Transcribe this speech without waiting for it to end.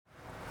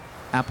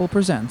Apple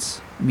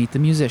presents Meet the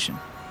Musician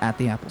at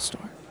the Apple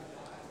Store.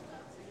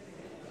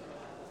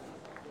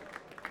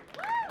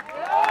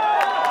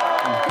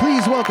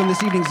 Please welcome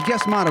this evening's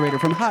guest moderator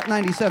from Hot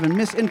 97,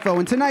 Miss Info,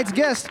 and tonight's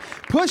guest,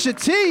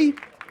 Pusha T.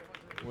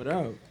 What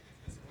up?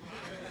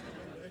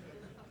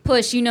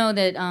 Push, you know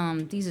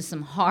that these are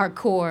some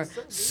hardcore,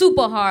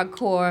 super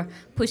hardcore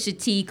Pusha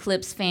T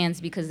Clips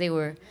fans because they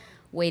were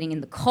waiting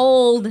in the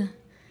cold.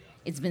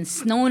 It's been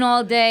snowing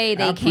all day.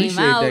 They came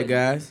out. I appreciate that,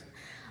 guys.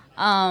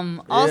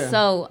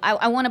 Also,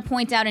 I want to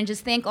point out and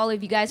just thank all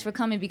of you guys for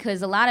coming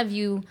because a lot of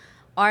you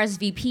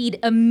RSVP'd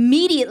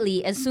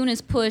immediately as soon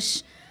as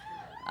Push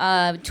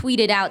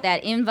tweeted out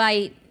that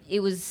invite.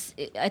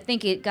 I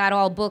think it got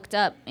all booked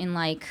up in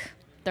like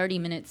 30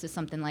 minutes or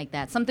something like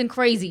that. Something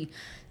crazy.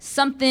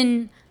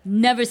 Something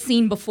never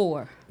seen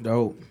before.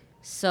 Dope.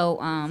 So,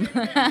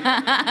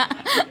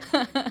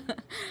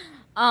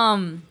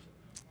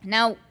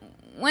 now,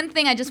 one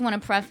thing I just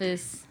want to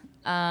preface,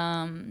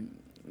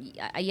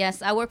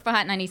 yes, I work for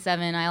Hot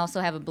 97. I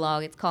also have a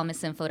blog. It's called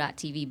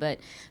missinfo.tv, but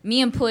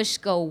me and Push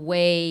go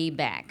way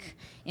back.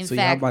 In so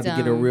fact, y'all about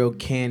to get a real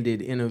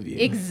candid interview.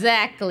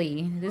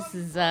 Exactly. This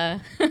is,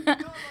 that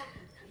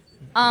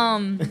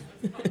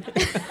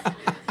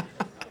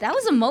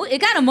was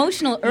it got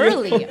emotional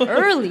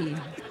early.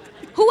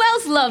 Who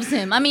else loves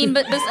him? I mean,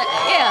 but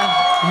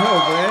yeah. No,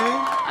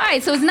 man. All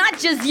right, so it's not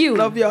just you.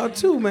 Love y'all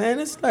too, man.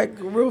 It's like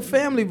a real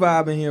family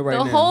vibe in here right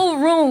now. The whole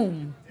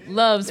room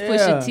loves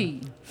Pusha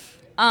T.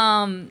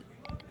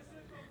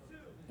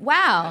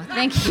 Wow,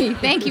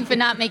 thank you for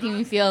not making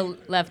me feel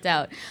left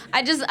out.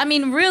 I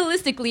mean,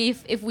 realistically,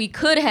 if we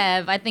could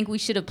have, I think we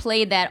should have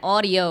played that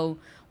audio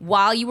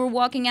while you were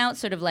walking out,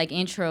 sort of like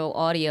intro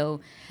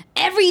audio.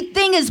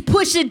 Everything is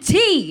Pusha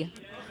T.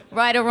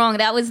 Right or wrong,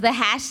 that was the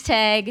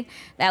hashtag.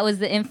 That was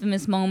the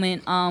infamous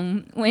moment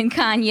when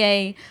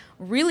Kanye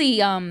really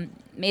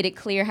made it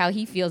clear how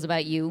he feels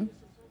about you.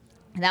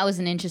 That was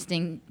an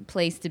interesting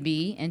place to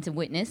be and to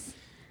witness.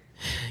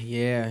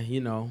 Yeah,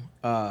 you know,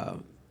 I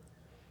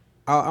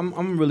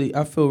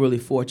feel really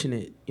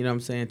fortunate, you know what I'm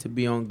saying, to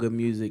be on good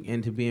music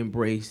and to be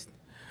embraced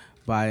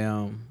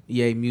by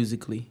Ye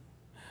musically.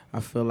 I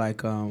feel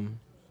like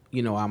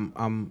you know,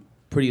 I'm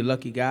pretty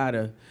lucky guy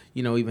to,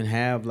 you know, even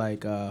have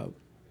like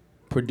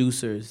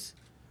producers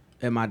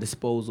at my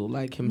disposal,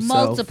 like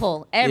himself.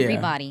 Multiple,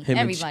 everybody, yeah, him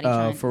everybody.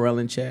 And, Pharrell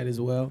and Chad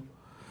as well,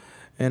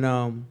 and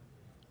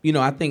you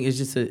know, I think it's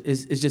just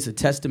a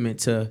testament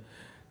to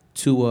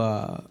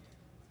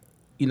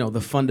you know,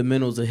 the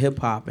fundamentals of hip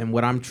hop and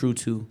what I'm true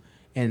to,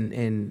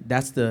 and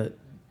that's the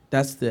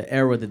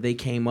era that they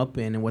came up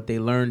in and what they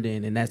learned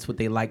in, and that's what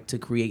they like to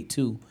create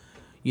too.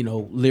 You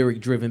know, lyric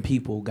driven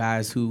people,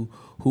 guys who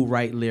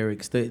write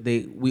lyrics.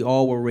 We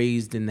all were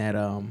raised in that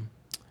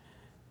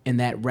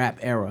rap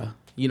era,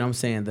 you know what I'm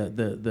saying?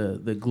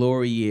 The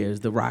glory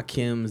years, the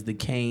Rakims, the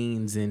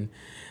Kanes, and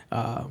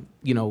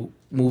you know,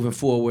 moving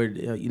forward,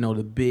 you know,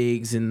 the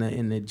Bigs and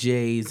the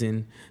Jays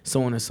and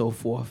so on and so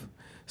forth.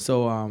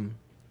 So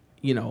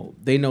you know,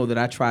 they know that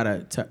I try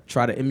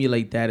to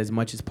emulate that as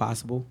much as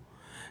possible,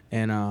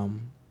 and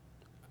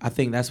I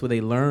think that's where they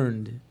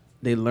learned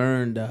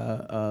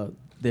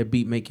their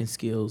beat making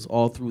skills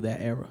all through that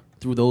era,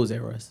 through those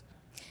eras.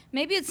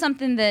 Maybe it's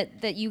something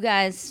that you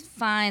guys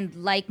find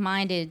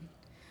like-minded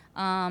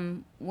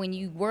when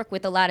you work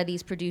with a lot of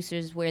these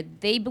producers where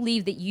they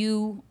believe that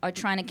you are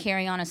trying to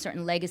carry on a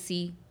certain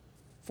legacy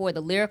for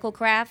the lyrical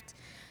craft,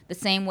 the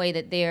same way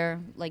that they're,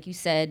 like you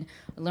said,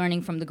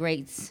 learning from the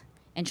greats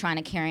and trying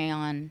to carry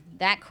on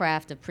that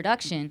craft of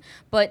production.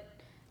 But,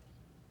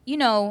 you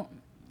know,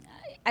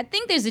 I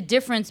think there's a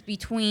difference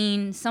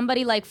between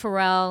somebody like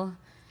Pharrell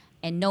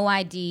and No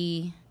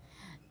ID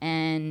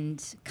and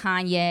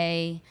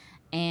Kanye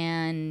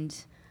and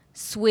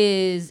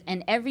Swizz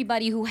and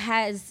everybody who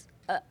has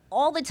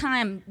all the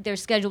time their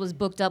schedule is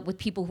booked up with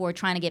people who are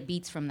trying to get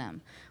beats from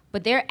them.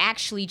 But they're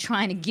actually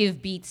trying to give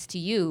beats to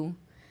you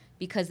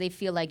because they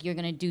feel like you're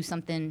going to do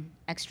something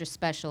extra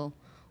special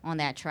on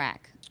that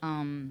track.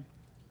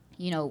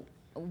 You know,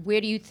 where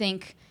do you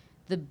think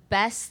the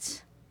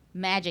best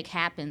magic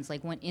happens,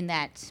 like when in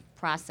that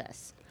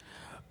process?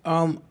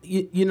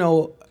 You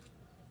know,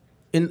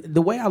 in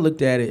the way I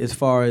looked at it, as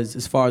far as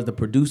the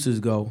producers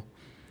go,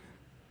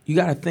 you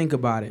got to think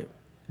about it.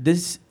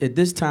 At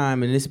this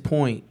time and this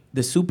point,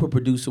 the super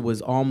producer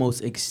was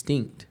almost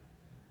extinct.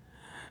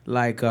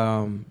 Like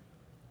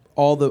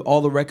all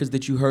the records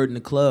that you heard in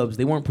the clubs,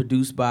 they weren't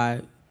produced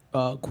by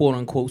quote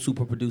unquote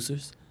super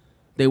producers.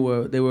 They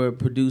were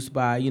produced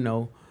by, you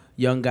know,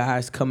 young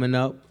guys coming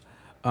up.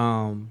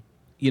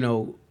 You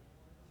know,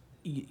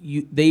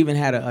 they even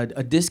had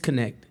a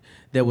disconnect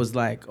that was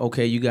like,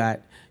 okay, you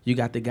got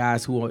the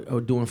guys who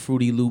are doing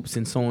Fruity Loops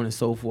and so on and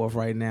so forth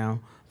right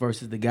now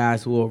versus the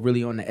guys who are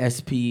really on the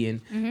SP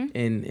and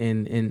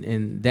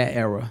in that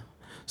era.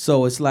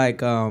 So it's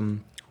like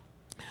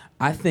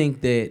I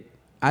think that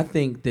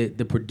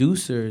the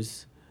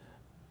producers,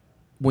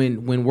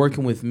 when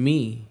working with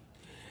me,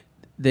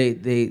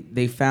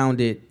 they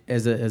found it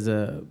as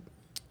a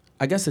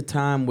I guess a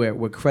time where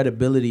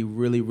credibility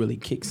really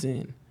kicks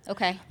in.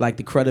 Okay. Like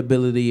the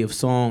credibility of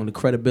song, the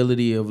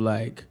credibility of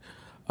like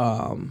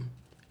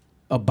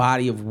a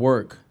body of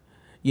work.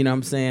 You know what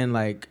I'm saying?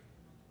 Like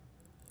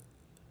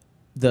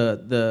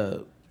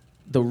the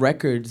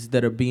records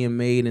that are being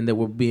made and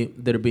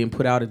that are being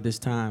put out at this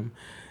time,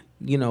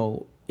 you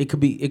know, it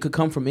could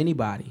come from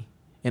anybody.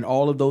 And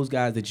all of those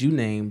guys that you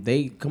named,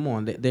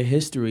 their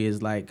history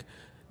is like,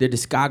 their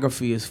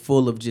discography is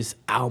full of just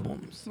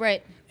albums.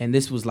 Right. And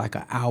this was like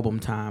an album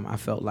time, I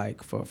felt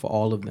like, for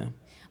all of them.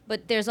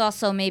 But there's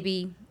also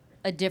maybe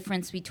a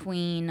difference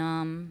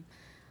between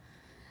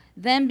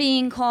them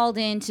being called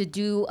in to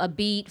do a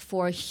beat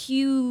for a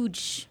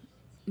huge,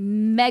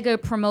 mega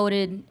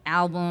promoted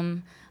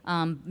album,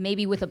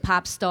 maybe with a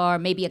pop star,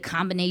 maybe a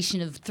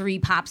combination of 3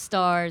 pop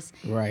stars.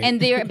 Right.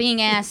 And they're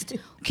being asked,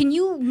 can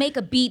you make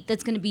a beat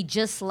that's going to be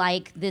just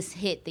like this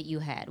hit that you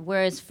had?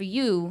 Whereas for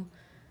you,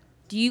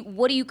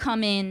 what do you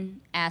come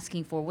in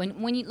asking for?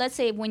 When you, let's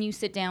say when you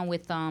sit down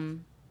with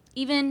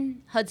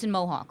even Hudson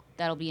Mohawk,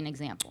 that'll be an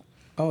example.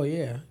 Oh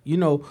yeah. You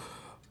know,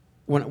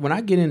 when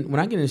I get in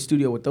the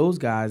studio with those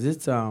guys,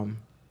 it's to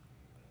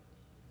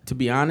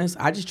be honest,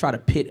 I just try to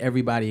pit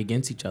everybody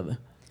against each other.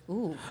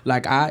 Ooh.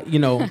 Like I'll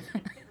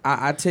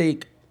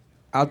take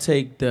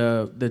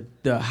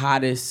the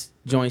hottest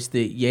joints that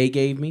Ye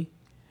gave me,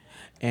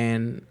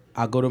 and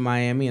I'll go to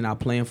Miami and I'll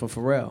play them for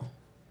Pharrell.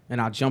 And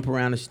I'll jump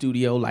around the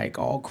studio like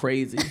all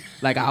crazy.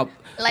 Like I'll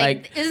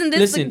isn't this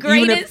listen, the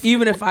greatest?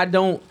 even if I'm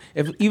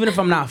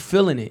not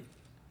feeling it,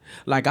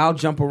 like I'll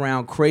jump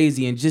around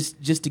crazy and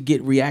just to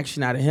get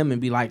reaction out of him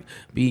and be like,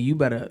 B, you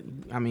better,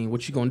 I mean,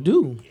 what you gonna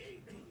do?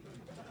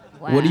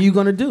 Wow. What are you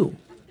gonna do?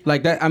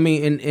 Like that, I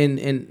mean,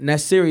 in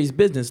that's serious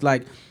business.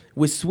 Like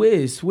with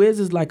Swizz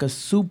is like a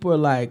super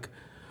like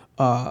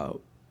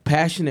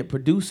passionate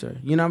producer.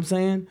 You know what I'm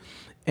saying?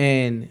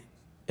 And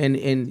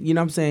you know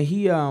what I'm saying?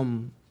 He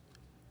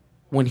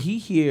when he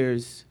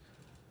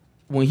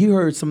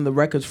heard some of the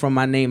records from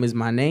My Name Is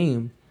My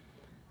Name,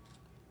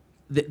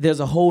 there's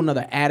a whole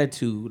nother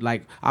attitude.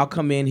 Like I'll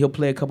come in, he'll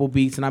play a couple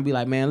beats, and I'll be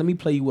like, man, let me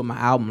play you what my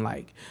album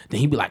like.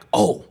 Then he'd be like,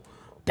 oh,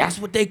 that's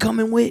what they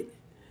coming with?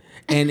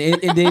 And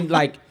then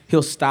like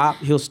he'll start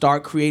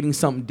creating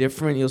something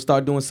different. He'll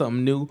start doing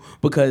something new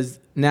because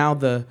now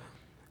the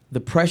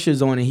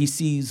pressure's on and he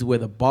sees where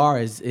the bar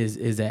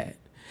is at.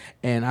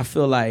 And I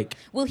feel like...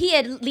 Will he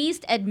at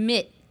least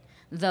admit,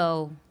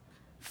 though,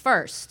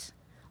 first,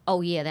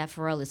 oh yeah, that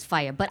Pharrell is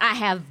fire, but I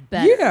have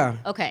better. Yeah.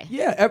 Okay.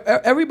 Yeah.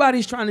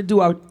 Everybody's trying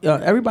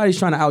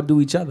to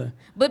outdo each other.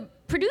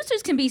 But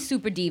producers can be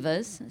super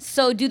divas.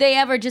 So do they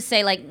ever just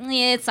say like,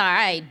 yeah, it's all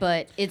right,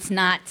 but it's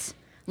not,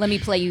 let me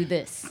play you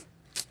this?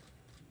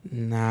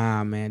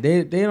 Nah, man.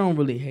 They don't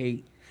really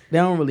hate. They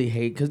don't really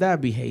hate because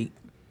that'd be hate.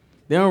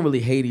 They don't really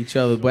hate each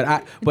other. But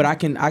I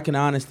can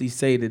honestly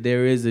say that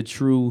there is a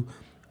true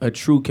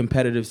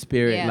competitive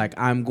spirit. Yeah. Like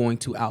I'm going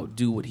to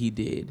outdo what he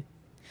did.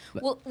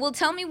 Well,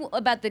 tell me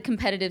about the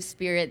competitive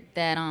spirit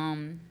that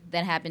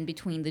happened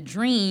between The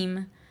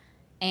Dream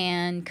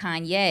and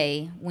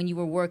Kanye when you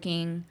were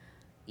working,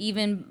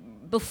 even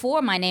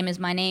before My Name Is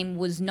My Name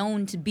was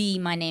known to be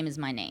My Name Is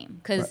My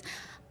Name. Because Right.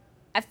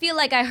 I feel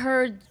like I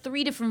heard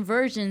 3 different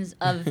versions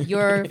of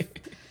your,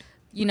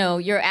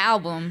 your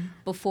album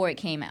before it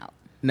came out.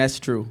 And that's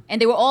true.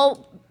 And they were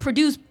all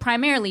produced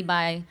primarily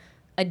by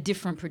a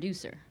different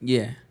producer.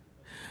 Yeah.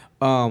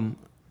 When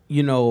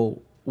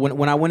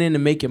I went in to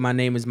make it My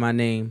Name Is My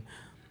Name,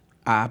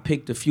 I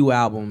picked a few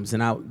albums,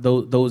 and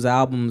those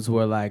albums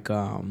were like,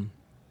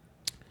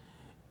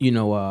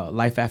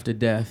 Life After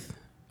Death,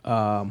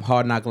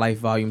 Hard Knock Life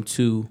Volume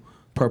 2,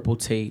 Purple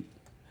Tape.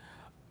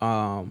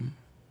 What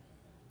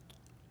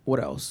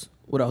else?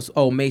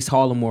 Oh, Mace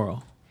Harlem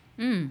World.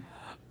 And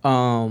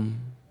I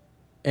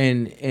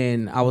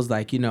was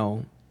like,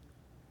 I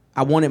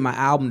wanted my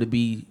album to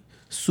be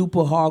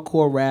super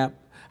hardcore rap.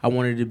 I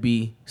wanted it to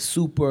be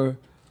super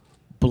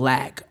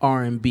black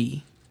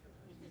R&B.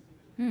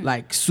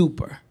 Like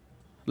super.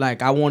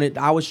 Like I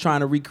was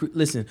trying to recreate.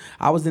 Listen,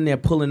 I was in there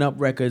pulling up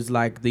records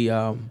like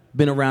the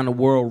Been Around the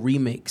World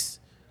remix.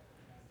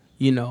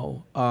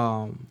 Old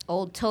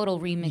Total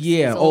remix.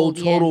 Yeah, old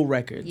Total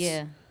records.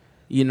 Yeah.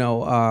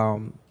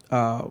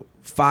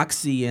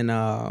 Foxy and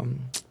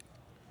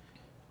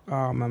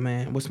my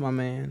man, what's my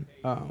man?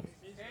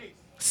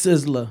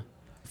 Sizzler.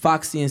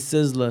 Foxy and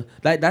Sizzler.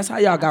 That's how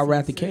y'all got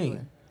Wrath the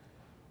King.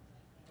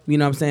 You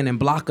know what I'm saying? And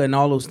Blocker and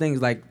all those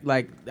things. Like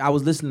I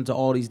was listening to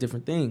all these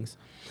different things.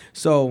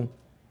 So,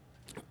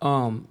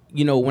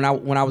 when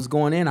I was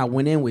going in, I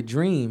went in with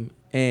Dream,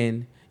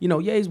 and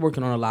he's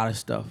working on a lot of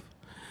stuff.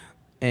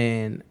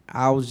 And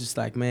I was just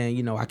like,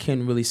 man, I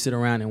can't really sit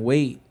around and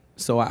wait.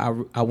 So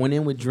I went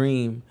in with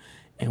Dream,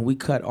 and we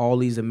cut all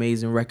these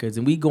amazing records.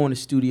 And we go in the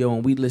studio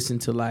and we listen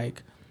to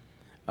like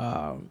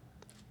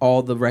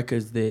all the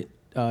records that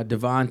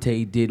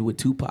Devontae did with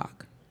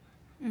Tupac.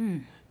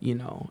 And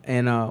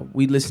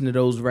we listen to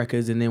those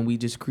records, and then we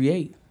just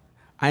create.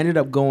 I ended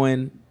up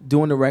doing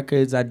the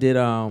records. I did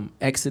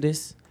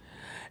Exodus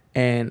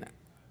and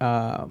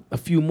a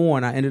few more,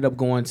 and I ended up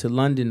going to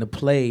London to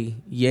play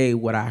Ye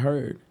what I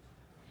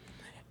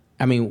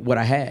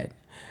had.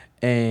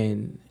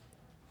 and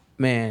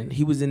man,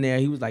 he was in there.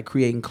 He was like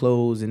creating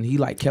clothes, and he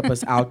like kept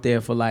us out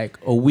there for like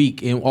a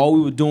week. And all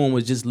we were doing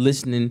was just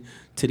listening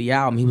to the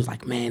album. He was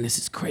like, "Man, this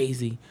is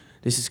crazy.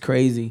 This is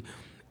crazy."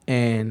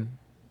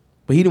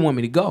 But he didn't want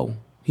me to go.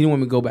 He didn't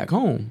want me to go back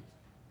home.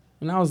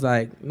 And I was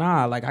like,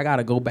 "Nah, like I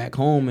gotta go back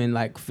home and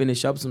like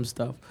finish up some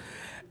stuff."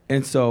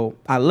 And so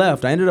I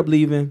left. I ended up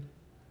leaving,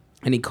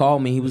 and he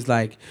called me. He was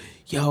like,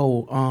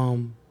 "Yo,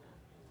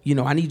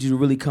 I need you to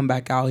really come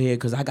back out here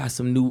because I got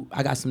some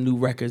new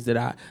records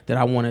that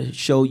I want to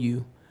show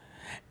you."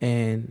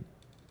 And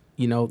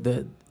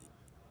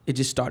it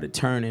just started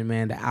turning,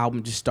 man. The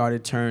album just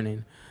started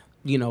turning.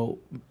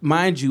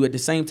 Mind you, at the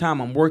same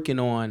time I'm working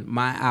on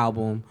my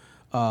album,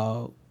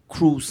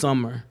 Cruel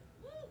Summer.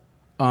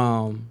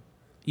 So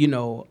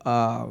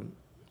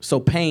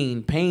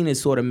Pain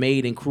is sort of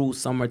made in Cruel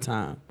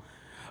Summertime.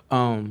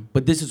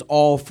 But this is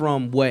all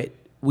from what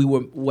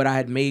I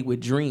had made with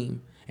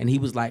Dream. And he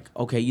was like,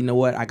 "Okay, you know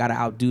what? I gotta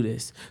outdo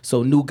this."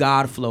 So New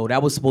God Flow,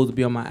 that was supposed to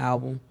be on my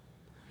album.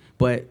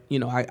 But,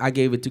 I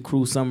gave it to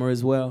Cruel Summer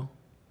as well.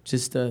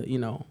 Just to,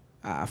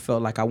 I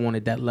felt like I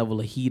wanted that level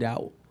of heat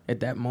out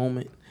at that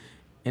moment.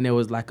 And there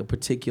was like a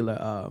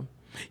particular,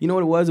 you know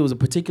what it was? It was a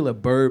particular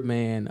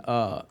Birdman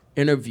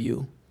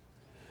interview.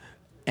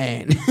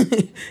 And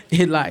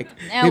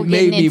it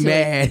made me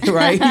mad,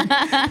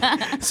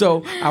 right?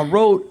 So I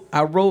wrote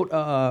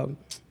the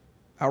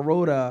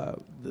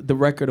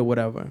record or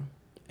whatever.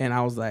 And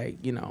I was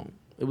like,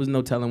 it was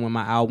no telling when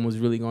my album was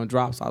really gonna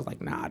drop. So I was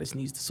like, nah, this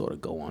needs to sort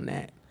of go on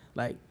that.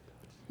 Like,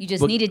 you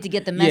just needed to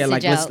get the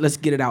message out. Let's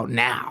get it out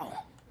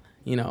now,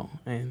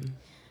 and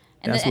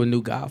that's where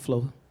New God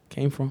Flow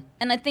came from.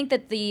 And I think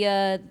that the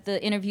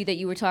interview that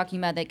you were talking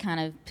about that kind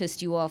of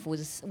pissed you off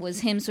was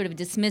him sort of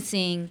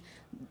dismissing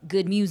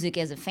good music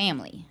as a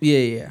family.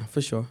 Yeah, for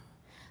sure.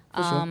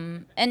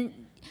 And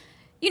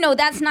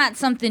that's not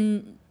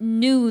something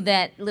new,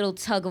 that little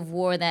tug of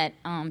war, that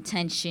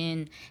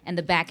tension and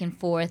the back and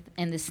forth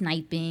and the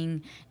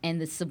sniping and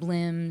the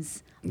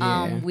sublims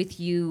with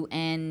you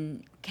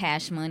and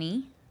Cash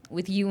Money,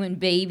 with you and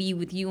Baby,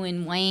 with you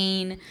and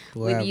Wayne,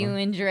 with you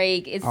and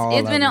Drake. It's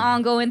been an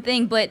ongoing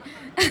thing, but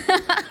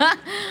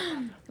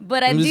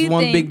but I'm just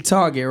one big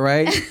target,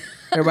 right?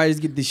 Everybody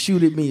just get to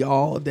shoot at me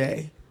all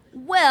day.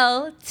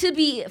 Well, to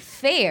be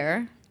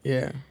fair,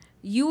 yeah,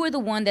 you were the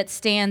one that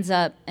stands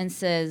up and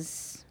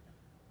says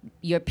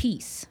your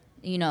piece,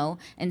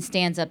 and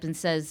stands up and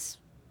says,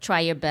 try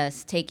your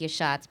best, take your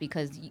shots,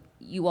 because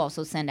you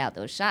also send out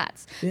those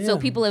shots. Yeah. So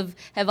people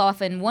have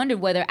often wondered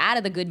whether out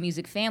of the good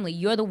music family,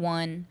 you're the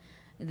one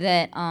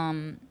that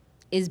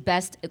is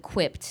best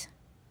equipped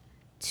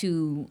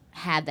to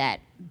have that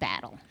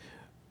battle.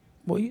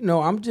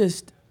 Well, I'm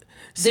just...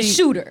 the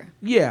shooter.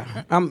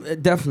 Yeah,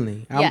 I'm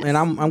definitely. And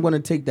I'm going to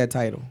take that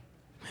title.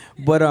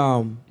 But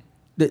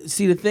the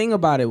thing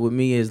about it with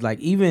me is, like,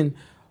 even,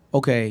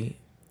 okay,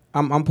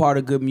 I'm part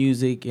of good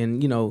music,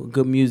 and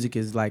good music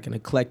is like an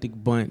eclectic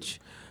bunch,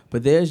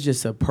 but there's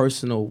just a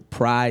personal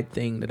pride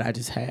thing that I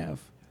just have.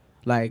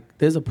 Like,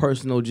 there's a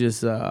personal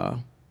just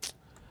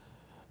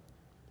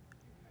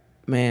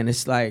man,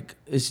 it's like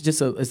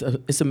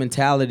it's a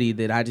mentality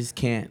that I just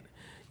can't,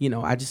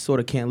 I just sort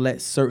of can't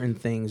let certain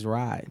things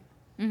ride.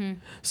 Mm-hmm.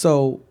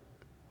 So,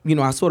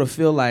 I sort of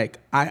feel like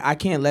I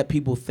can't let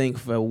people think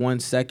for 1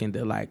 second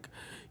that, like,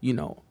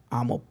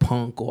 I'm a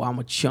punk or I'm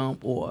a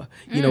chump, or,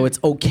 it's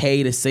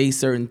okay to say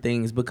certain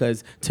things,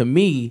 because to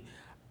me,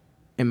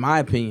 in my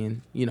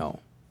opinion,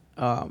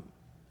 I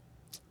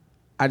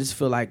just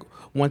feel like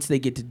once they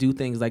get to do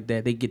things like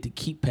that, they get to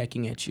keep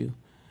pecking at you.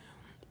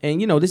 And,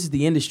 this is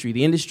the industry.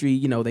 The industry,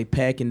 they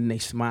peck and they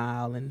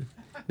smile and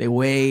they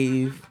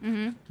wave,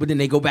 but then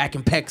they go back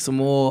and peck some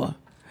more.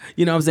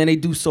 You know what I'm saying? They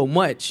do so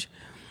much.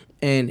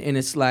 And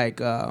it's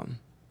like, I'm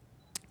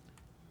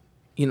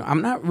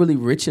not really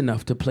rich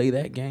enough to play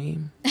that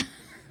game.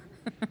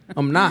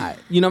 I'm not.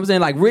 You know what I'm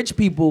saying? Like, rich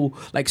people,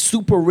 like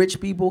super rich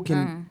people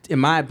can, in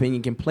my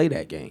opinion, can play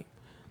that game.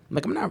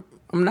 Like, I'm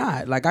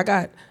not. Like,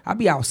 I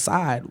be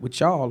outside with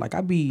y'all. Like,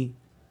 like, I'm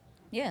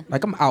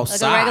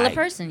outside. Like a regular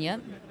person,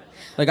 yep.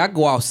 Like, I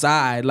go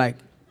outside, like,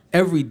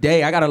 every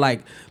day. I gotta,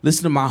 like,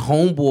 listen to my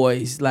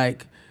homeboys.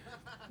 Like,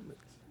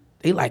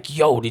 they like,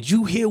 yo, did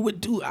you hear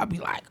what dude? I be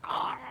like,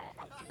 oh,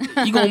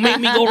 you gonna make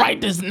me go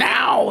write this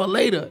now or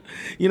later?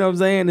 You know what I'm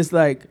saying? It's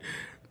like,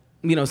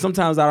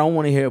 sometimes I don't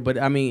want to hear it, but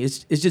I mean,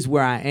 it's just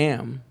where I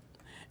am.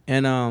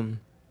 And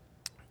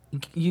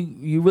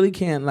you really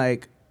can't,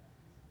 like,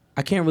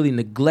 I can't really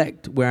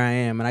neglect where I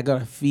am, and I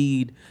gotta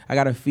feed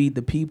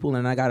the people,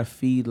 and I gotta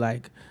feed,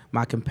 like,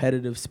 my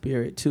competitive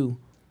spirit too.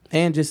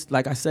 And just,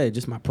 like I said,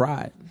 just my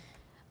pride.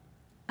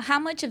 How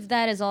much of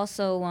that is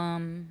also,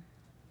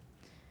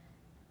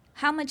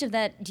 how much of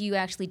that do you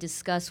actually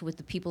discuss with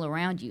the people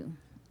around you?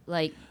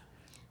 Like,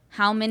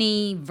 how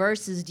many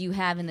verses do you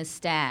have in the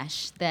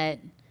stash that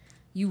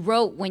you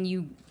wrote when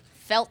you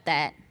felt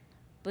that,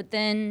 but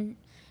then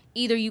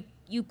either you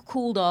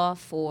cooled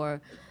off,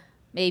 or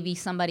maybe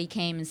somebody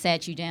came and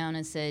sat you down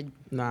and said,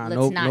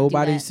 let's not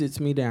nobody do that.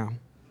 sits me down.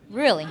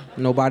 Really?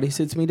 Nobody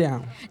sits me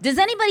down. Does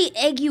anybody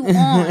egg you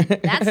on?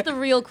 That's the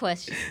real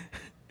question.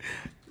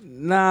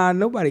 Nah,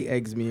 nobody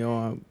eggs me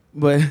on.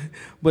 But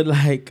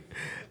like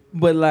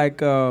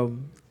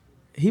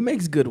he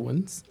makes good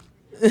ones.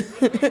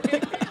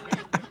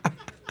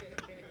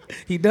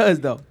 He does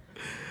though.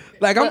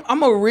 Like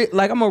I'm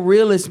a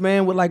realist,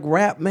 man, with like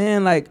rap,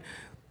 man, like,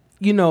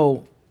 you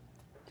know,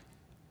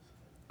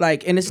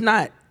 like, and it's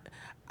not,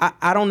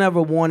 I don't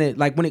ever want it,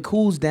 like when it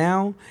cools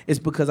down, it's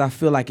because I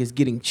feel like it's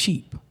getting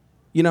cheap.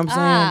 You know what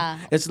I'm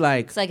saying? It's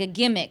like a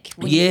gimmick.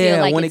 When you feel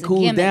like when it's it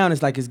cools a gimmick. down,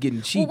 it's like it's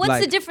getting cheap. Well, what's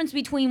like, the difference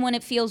between when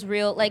it feels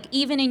real, like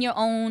even in your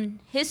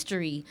own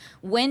history,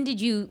 when did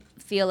you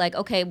feel like,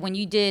 okay, when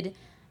you did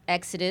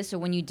Exodus or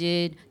when you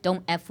did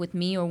Don't F With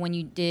Me or when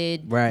you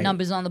did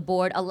Numbers on the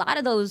Board, a lot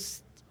of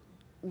those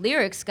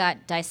lyrics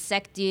got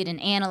dissected and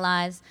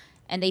analyzed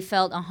and they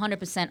felt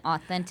 100%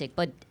 authentic.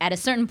 But at a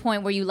certain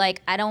point where you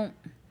like,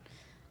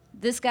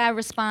 this guy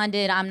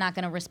responded, I'm not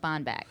going to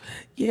respond back.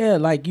 Yeah,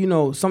 like, you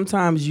know,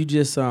 sometimes you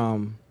just,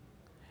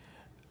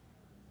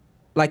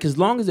 like as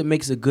long as it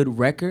makes a good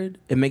record,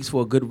 it makes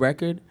for a good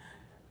record,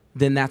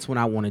 then that's when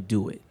I want to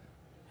do it.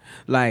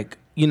 Like,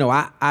 you know,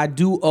 I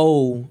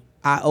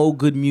owe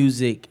good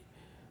music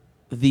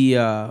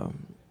the,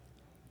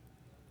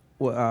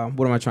 what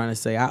am I trying to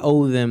say? I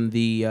owe them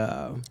the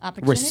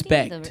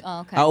respect.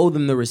 Okay. I owe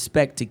them the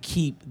respect to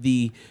keep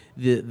the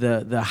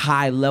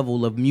high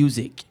level of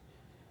music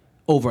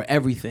over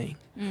everything.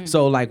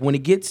 So like when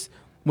it gets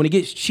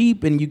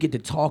cheap and you get to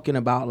talking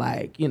about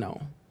like, you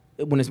know,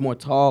 when it's more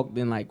talk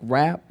than like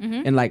rap,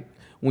 and like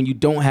when you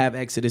don't have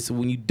Exodus, or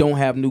when you don't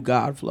have New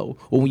God Flow,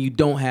 or when you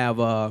don't have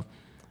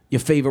your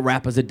favorite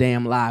rapper's a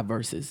damn live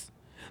verses.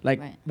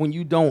 Like when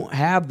you don't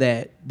have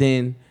that,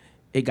 then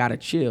it gotta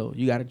chill.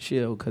 You gotta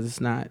chill because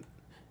it's not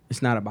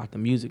about the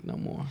music no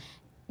more.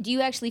 Do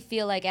you actually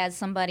feel like as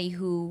somebody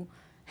who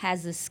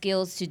has the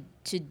skills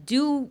to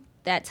do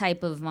that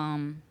type of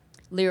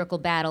lyrical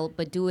battle,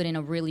 but do it in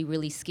a really,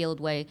 really skilled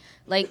way,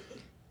 like,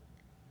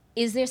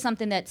 is there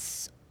something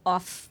that's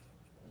off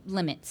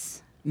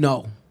limits?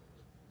 No.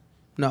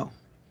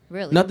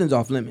 Really? Nothing's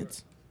off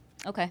limits.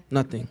 Okay.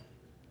 Nothing.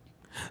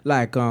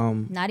 Like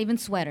not even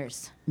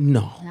sweaters.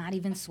 No. Not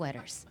even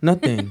sweaters.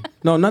 Nothing.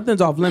 No,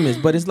 nothing's off limits.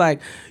 But it's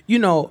like, you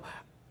know,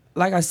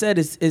 like I said,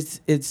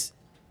 it's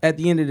at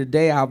the end of the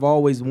day, I've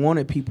always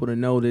wanted people to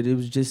know that it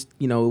was just,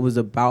 you know, it was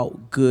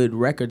about good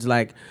records.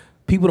 Like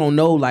people don't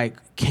know like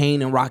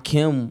Kane and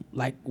Rakim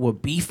like were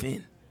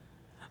beefing.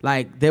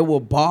 Like there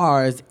were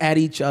bars at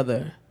each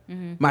other.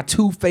 My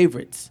two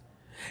favorites.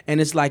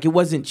 And it's like it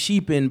wasn't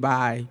cheapened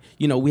by,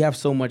 you know, we have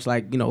so much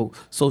like, you know,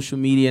 social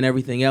media and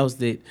everything else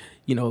that,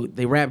 you know,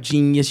 they rap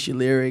genius your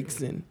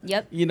lyrics and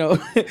you know,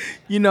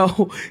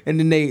 and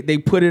then they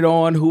put it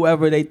on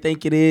whoever they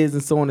think it is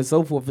and so on and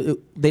so forth.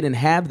 They didn't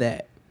have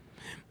that.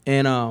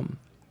 And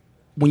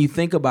when you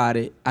think about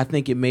it, I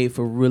think it made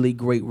for really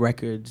great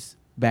records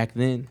back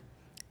then.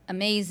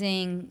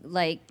 Amazing,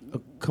 like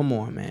come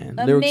on, man.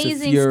 Amazing Lyrics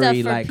of Fury, stuff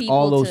for like people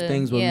all those to,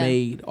 things were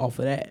made off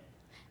of that.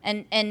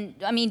 And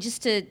I mean,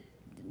 just to,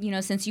 you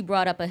know, since you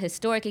brought up a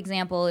historic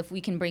example, if we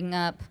can bring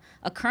up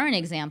a current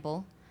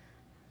example,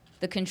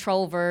 the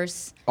Control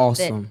verse.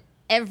 Awesome.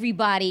 That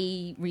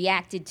everybody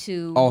reacted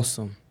to.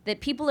 Awesome. That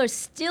people are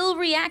still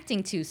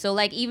reacting to. So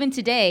like even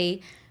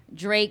today,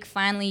 Drake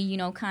finally, you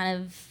know,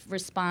 kind of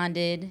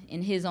responded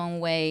in his own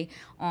way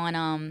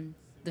on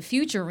the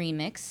Future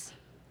remix.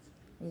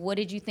 What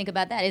did you think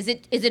about that? Is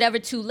it ever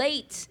too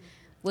late?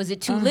 Was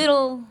it too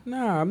little?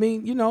 Nah, I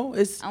mean, you know,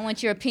 it's... I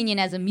want your opinion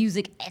as a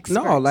music expert.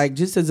 No, like,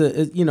 just as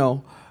a, you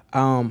know,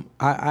 I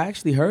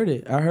actually heard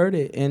it. I heard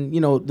it. And,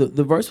 you know,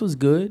 the verse was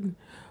good.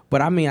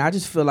 But, I mean, I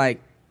feel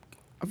like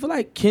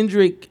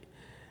Kendrick,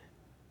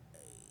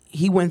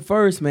 he went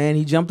first, man.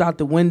 He jumped out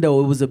the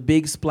window. It was a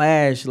big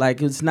splash.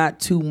 Like, it's not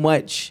too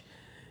much.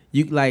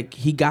 He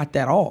got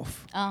that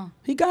off. Oh.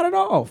 He got it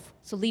off.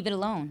 So leave it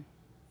alone.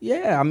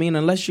 Yeah, I mean,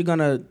 unless you're going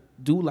to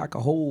do, like, a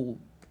whole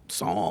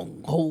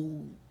song,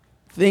 whole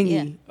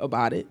thingy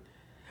about it.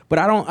 But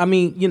I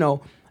mean, you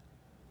know,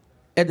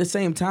 at the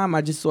same time, I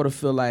just sort of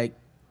feel like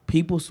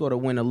people sort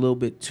of went a little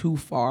bit too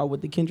far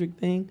with the Kendrick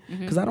thing,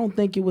 because I don't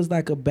think it was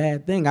like a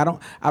bad thing. I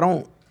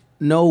don't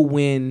know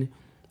when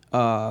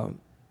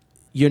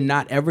you're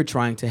not ever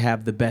trying to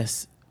have the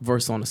best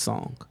verse on a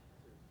song.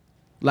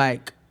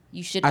 Like,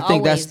 you should. I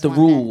think that's the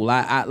rule.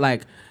 I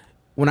like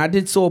when I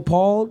did So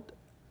Appalled,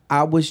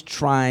 I was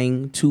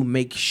trying to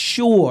make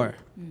sure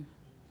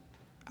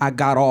I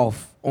got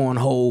off on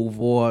Hove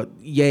or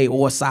Ye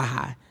or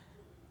Sahai.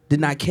 Did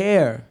not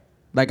care.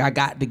 Like, I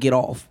got to get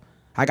off.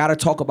 I got to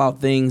talk about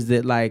things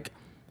that, like,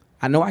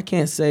 I know I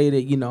can't say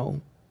that, you know,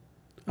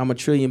 I'm a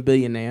trillion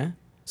billionaire,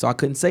 so I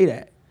couldn't say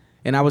that.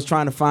 And I was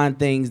trying to find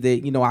things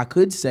that, you know, I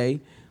could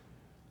say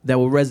that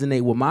would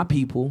resonate with my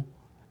people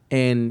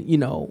and, you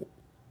know,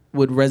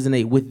 would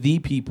resonate with the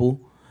people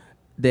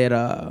that,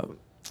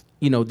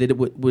 you know, that it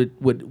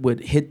would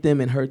hit them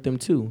and hurt them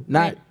too.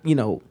 Not, you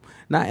know,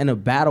 not in a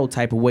battle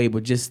type of way,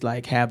 but just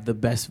like have the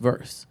best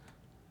verse.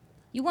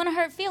 You want to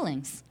hurt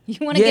feelings. You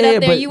want to get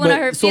up there. You want to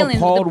hurt feelings.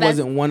 So Appalled with the best,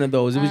 wasn't one of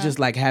those. It was just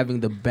like having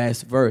the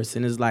best verse,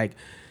 and it's like,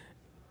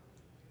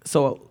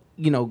 so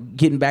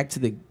getting back to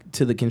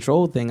the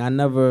control thing. I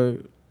never.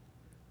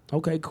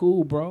 Okay,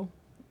 cool, bro.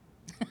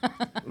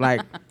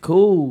 Like,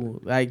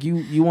 cool. Like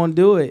you won't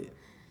do it.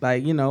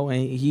 Like, and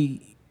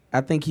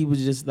I think he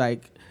was just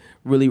like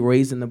really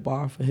raising the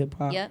bar for hip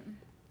hop. Yep.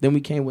 Then we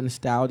came with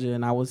Nostalgia,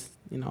 and I was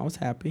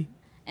happy.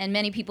 And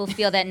many people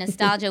feel that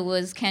Nostalgia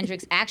was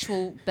Kendrick's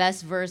actual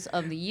best verse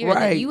of the year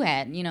that you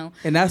had,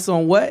 And that's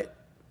on what?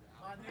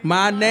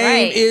 My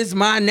Name Is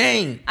My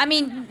Name. I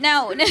mean,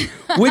 now.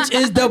 Which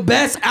is the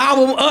best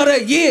album of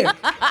the year.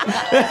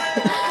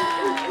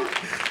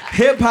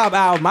 Hip hop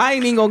album. I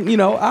ain't even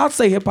gonna, I'll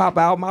say hip hop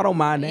album. I don't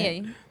mind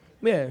that.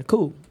 Yeah,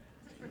 cool.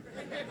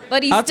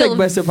 But he's I'll still take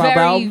best hip-hop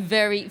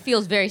album.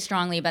 feels very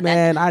strongly about that.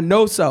 Man, I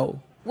know so.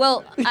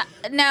 Well,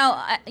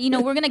 now,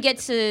 we're going to get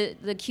to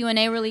the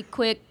Q&A really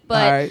quick,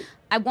 but right.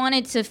 I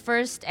wanted to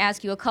first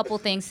ask you a couple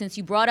things since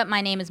you brought up My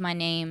Name Is My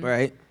Name.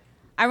 Right.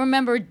 I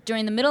remember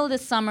during the middle of the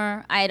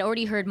summer, I had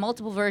already heard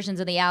multiple versions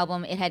of the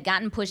album. It had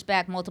gotten pushed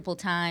back multiple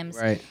times.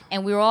 Right.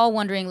 And we were all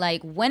wondering,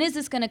 like, when is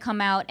this going to come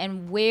out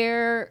and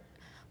where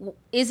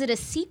is it a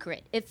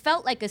secret? It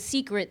felt like a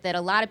secret that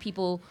a lot of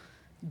people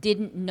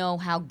didn't know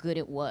how good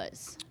it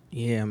was.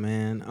 Yeah,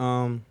 man.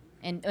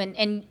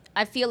 And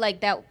I feel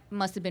like that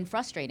must have been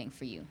frustrating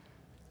for you.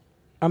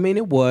 I mean,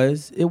 it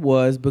was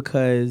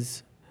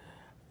because,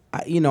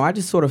 I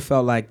just sort of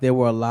felt like there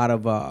were a lot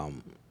of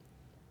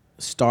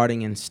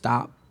starting and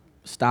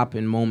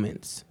stopping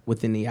moments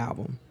within the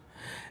album,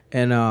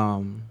 and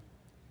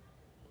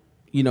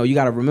you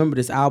got to remember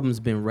this album's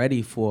been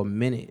ready for a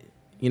minute.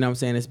 You know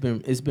what I'm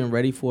saying? It's been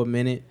ready for a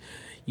minute.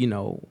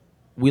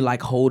 We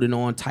like holding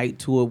on tight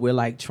to it. We're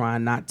like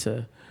trying not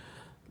to.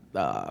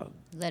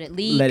 Let it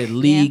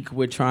leak. Yeah.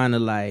 We're trying to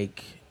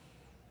like,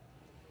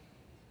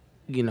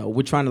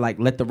 we're trying to like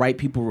let the right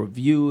people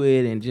review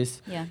it and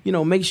just,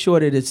 make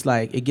sure that it's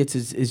like it gets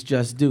its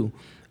just due.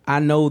 I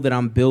know that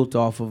I'm built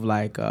off of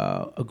like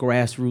a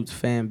grassroots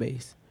fan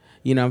base.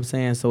 You know what I'm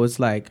saying? So it's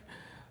like,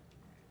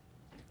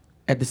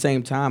 at the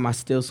same time, I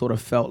still sort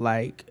of felt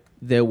like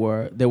there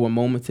were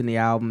moments in the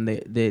album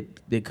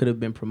that could have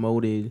been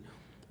promoted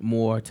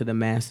more to the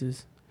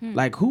masses.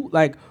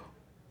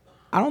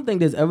 I don't think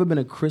there's ever been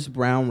a Chris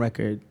Brown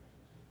record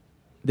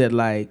that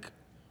like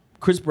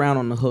Chris Brown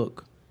on the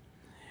hook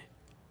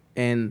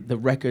and the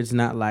record's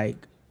not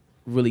like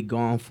really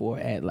gone for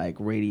at like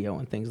radio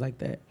and things like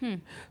that.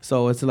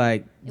 So it's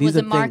like it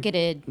wasn't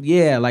marketed.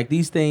 Yeah, like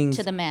these things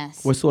to the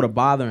mass were sort of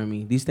bothering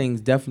me. These things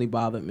definitely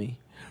bothered me,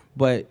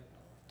 but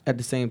at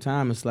the same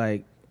time, it's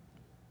like,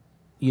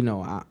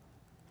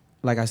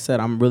 like I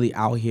said, I'm really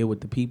out here with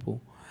the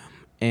people,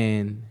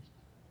 and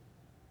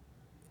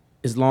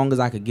as long as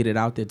I could get it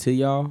out there to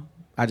y'all,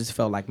 I just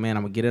felt like, man,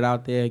 I'm gonna get it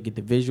out there, get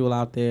the visual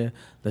out there.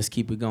 Let's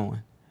keep it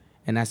going,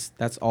 and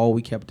that's all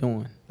we kept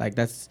doing. Like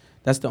that's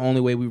the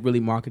only way we really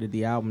marketed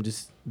the album,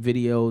 just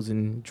videos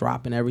and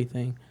dropping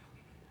everything.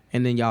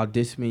 And then y'all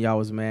dissed me. Y'all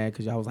was mad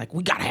because y'all was like,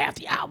 we gotta have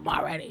the album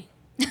already.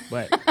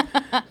 But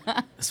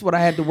that's what I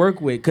had to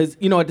work with, because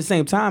at the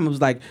same time, it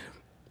was like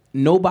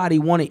nobody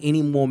wanted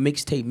any more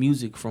mixtape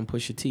music from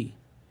Pusha T.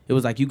 It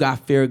was like, you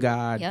got Fear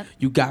God,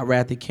 you got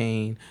Wrath of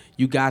Cain,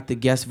 you got the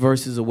guest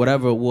verses or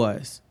whatever it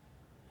was.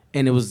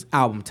 And it was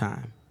album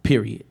time,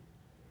 period.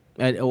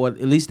 Or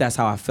at least that's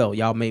how I felt.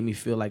 Y'all made me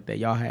feel like that.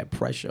 Y'all had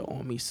pressure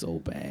on me so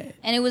bad.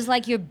 And it was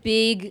like your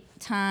big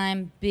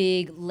time,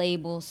 big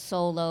label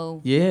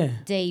solo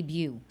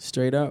debut.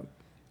 Straight up.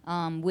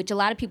 Which a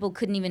lot of people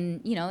couldn't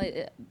even,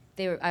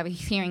 I was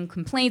hearing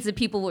complaints that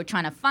people were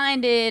trying to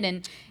find it,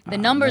 and the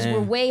numbers were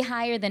way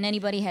higher than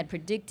anybody had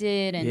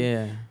predicted.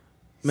 And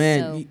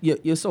man,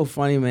 you're so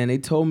funny, man. They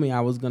told me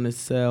I was going to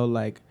sell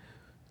like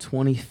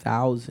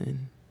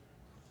 20,000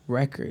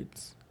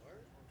 records.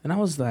 And I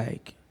was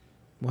like,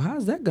 well,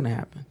 how's that going to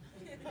happen?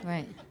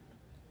 Right.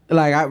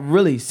 Like, I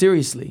really,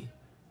 seriously.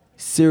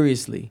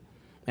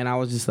 And I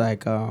was just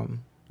like,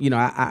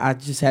 I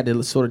just had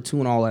to sort of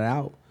tune all that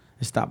out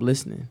and stop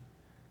listening.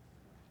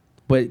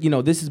 But,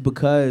 this is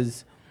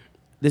because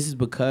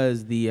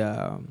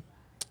the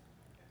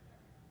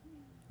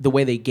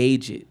way they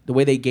gauge it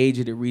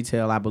at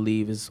retail, I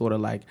believe, is sort of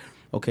like,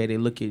 okay, they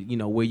look at,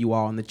 where you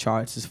are on the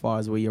charts as far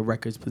as where your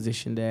record's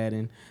positioned at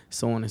and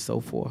so on and so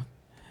forth.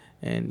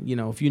 And,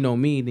 if you know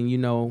me, then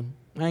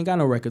I ain't got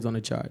no records on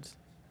the charts.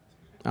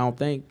 I don't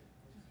think.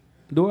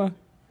 Do I?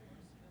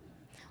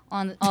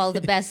 On all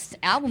the best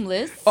album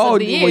lists of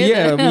the year. Well,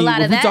 yeah. I mean, a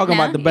lot if of we're that talking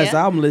now, about the best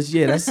album list,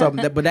 that's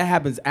something. But that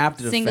happens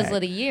after the Singles fact.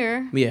 of the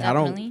year, Yeah,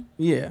 definitely.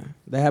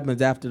 that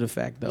happens after the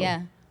fact, though.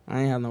 Yeah.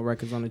 I ain't have no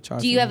records on the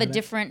charts. Do you have a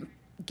different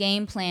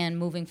game plan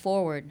moving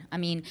forward? I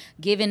mean,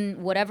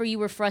 given whatever you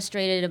were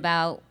frustrated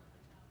about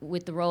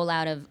with the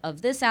rollout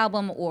of this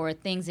album or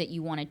things that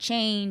you want to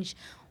change,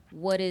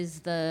 what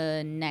is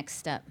the next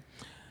step?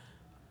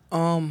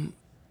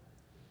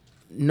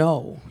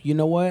 No. You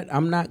know what?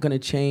 I'm not going to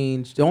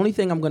change. The only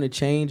thing I'm going to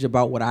change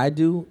about what I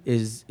do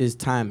is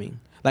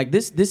timing. Like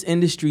this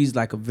industry is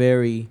like a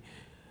very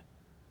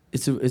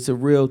it's a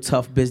real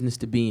tough business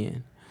to be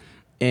in.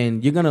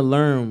 And you're gonna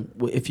learn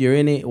if you're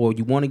in it or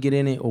you want to get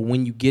in it or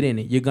when you get in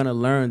it, you're gonna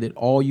learn that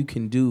all you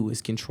can do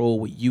is control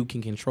what you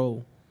can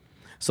control.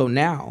 So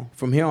now,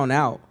 from here on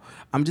out,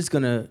 I'm just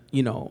gonna,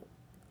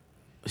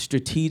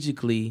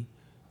 strategically,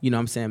 what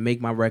I'm saying,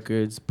 make my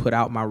records, put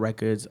out my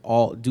records,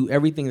 do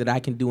everything that I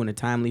can do in a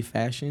timely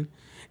fashion,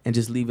 and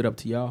just leave it up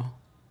to y'all.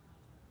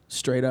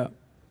 Straight up.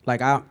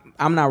 Like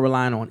I'm not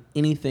relying on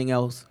anything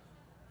else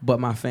but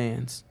my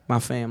fans, my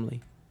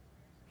family.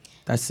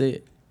 That's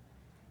it.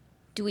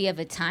 Do we have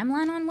a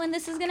timeline on when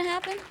this is gonna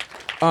happen?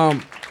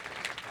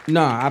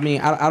 No, I mean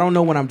I don't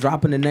know when I'm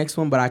dropping the next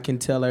one, but I can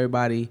tell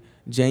everybody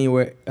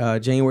January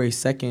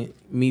 2nd,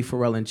 me,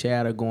 Pharrell, and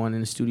Chad are going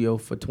in the studio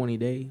for 20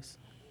 days.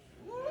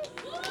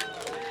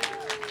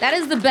 That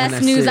is the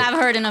best news I've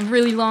heard in a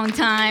really long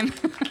time.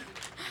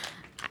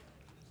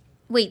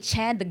 Wait,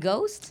 Chad the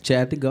Ghost?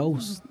 Chad the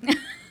Ghost.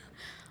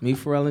 Me,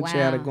 Pharrell, and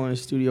Chad are going to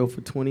the studio for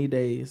 20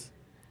 days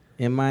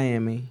in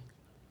Miami.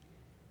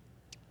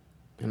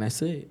 And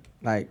that's it.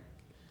 Like,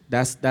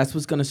 that's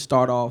what's going to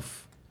start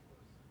off,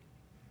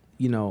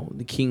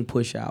 the King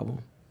Push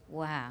album.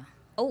 Wow.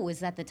 Oh, is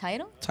that the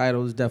title?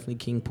 Title is definitely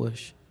King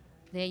Push.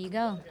 There you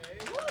go.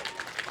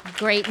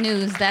 Great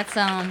news. That's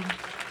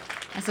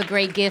a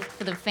great gift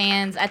for the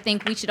fans. I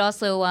think we should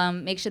also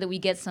make sure that we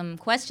get some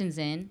questions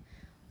in.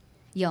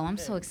 Yo, I'm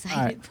so excited.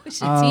 Right.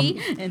 Pusha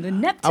T and the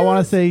Neptune. I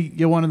want to say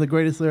you're one of the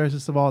greatest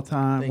lyricists of all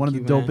time, one of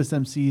the man. dopest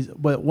MCs.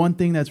 But one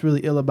thing that's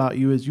really ill about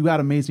you is you got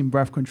amazing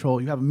breath control.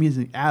 You have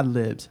amazing ad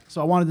libs. So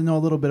I wanted to know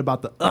a little bit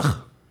about the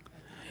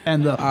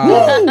and the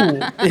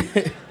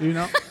woo.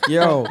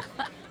 Yo,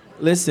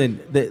 listen,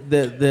 the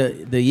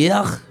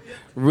yuck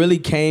really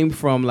came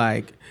from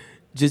like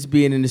just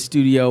being in the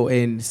studio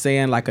and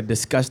saying like a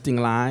disgusting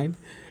line,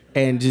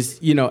 and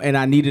just and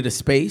I needed a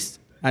space.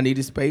 and I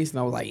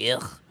was like,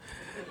 ugh.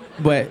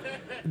 But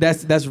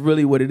that's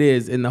really what it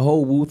is. And the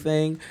whole Wu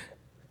thing,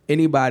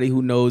 anybody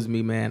who knows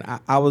me, man,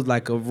 I was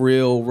like a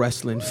real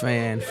wrestling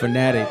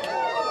fanatic.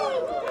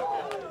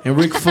 And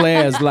Ric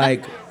Flair's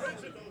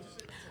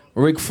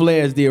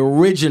the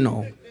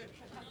original,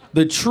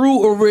 the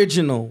true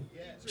original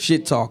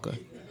shit talker.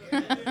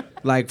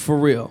 Like, for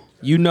real,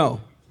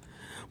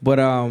 But,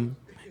 and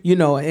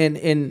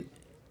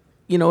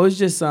it's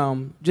just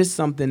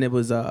something that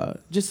was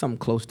just something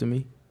close to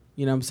me.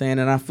 You know what I'm saying?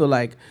 And I feel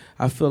like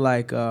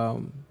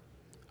I'm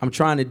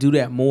trying to do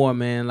that more,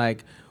 man.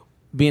 Like,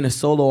 being a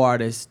solo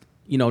artist,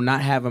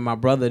 not having my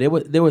brother, there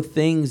were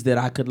things that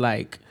I could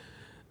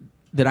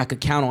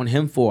count on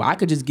him for. I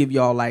could just give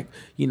y'all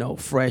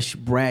fresh,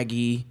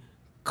 braggy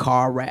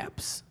car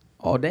raps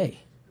all day.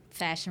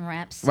 Fashion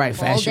raps. Right,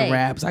 fashion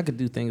raps. I could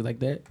do things like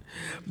that.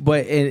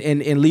 But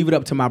and leave it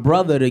up to my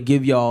brother to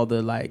give y'all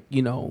the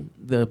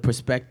the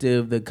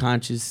perspective, the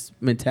conscious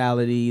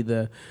mentality,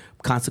 the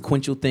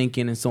consequential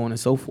thinking, and so on and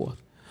so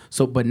forth.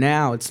 So but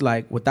now it's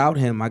like without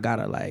him I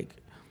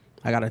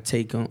gotta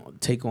take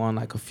on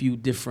like a few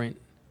different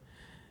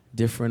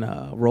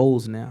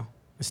roles now.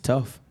 It's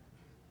tough.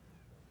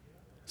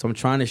 So I'm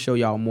trying to show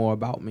y'all more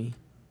about me.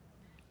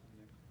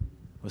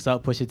 What's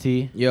up, Pusha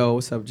T? Yo,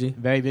 what's up, G?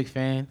 Very big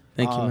fan.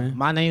 Thank you, man.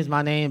 My Name's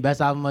My Name,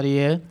 best album of the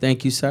year.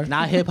 Thank you, sir.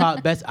 Not hip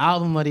hop, best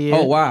album of the year.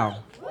 Oh,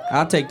 wow.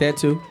 I'll take that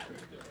too.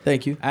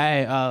 Thank you.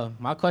 Hey,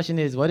 my question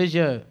is, what is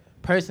your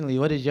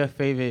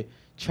favorite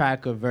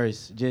track or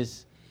verse?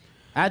 Just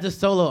as a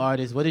solo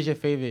artist, what is your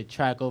favorite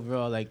track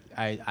overall? Like,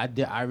 I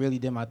really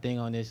did my thing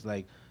on this.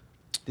 Like,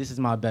 this is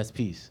my best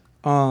piece.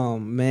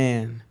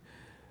 Man.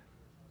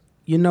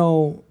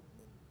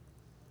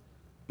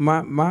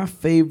 My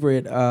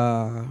favorite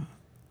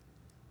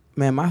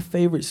my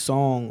favorite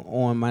song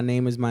on My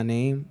Name Is My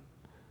Name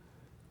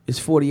is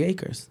 40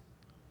 Acres.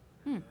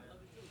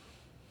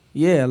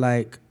 Yeah,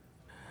 like,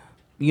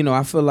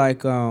 I feel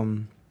like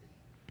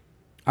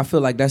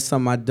that's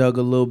something I dug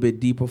a little bit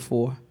deeper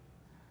for.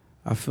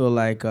 I feel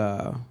like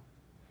I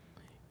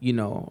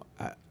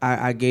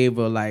gave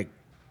a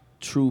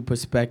true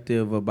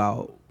perspective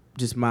about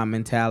just my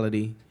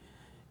mentality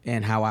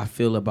and how I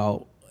feel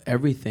about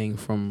everything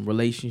from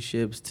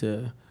relationships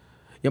to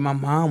my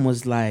mom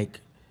was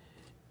like,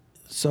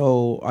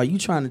 so are you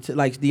trying to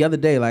the other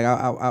day,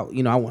 I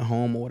went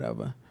home or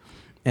whatever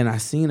and I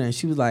seen her and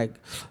she was like,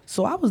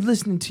 so I was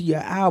listening to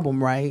your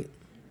album, right?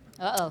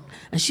 Uh-oh.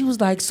 And she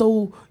was like,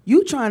 so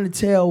you trying to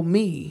tell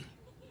me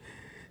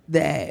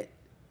that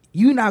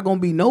you not gonna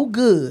be no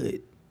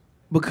good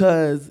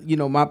because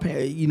my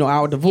parents,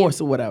 our divorce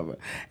or whatever.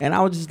 And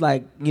I was just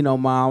like,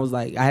 Mom, I was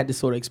like, I had to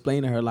sort of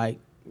explain to her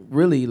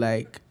really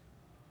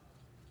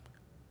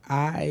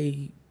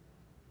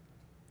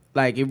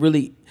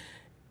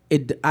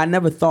I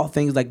never thought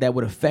things like that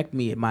would affect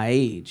me at my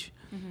age.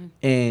 Mm-hmm.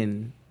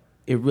 And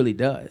it really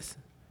does.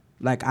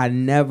 I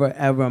never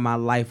ever in my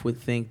life would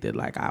think that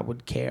I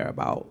would care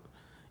about,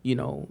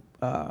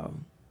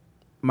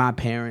 my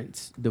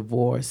parents'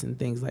 divorce and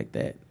things like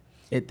that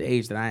at the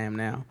age that I am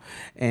now.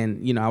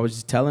 And, I was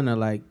just telling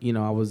her I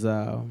was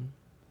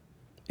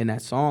in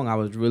that song, I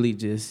was really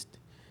just,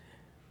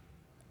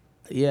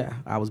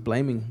 I was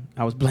blaming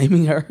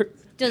her.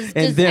 Does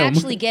them.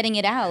 actually getting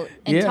it out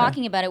and Yeah.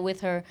 talking about it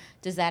with her,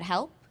 does that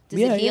help? Does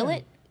it heal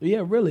it?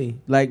 Yeah, really.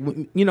 Like,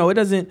 it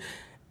doesn't.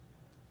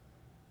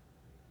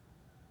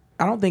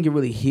 I don't think it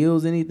really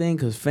heals anything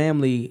because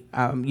family,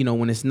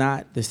 when it's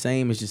not the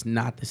same, it's just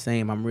not the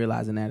same. I'm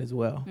realizing that as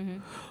well. Mm-hmm.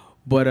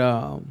 But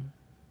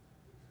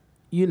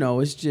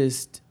it's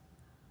just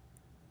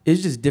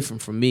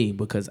different for me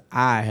because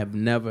I have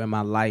never in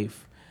my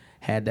life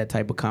had that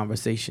type of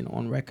conversation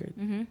on record.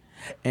 Mm-hmm.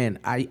 And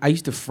I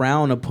used to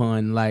frown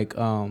upon like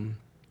all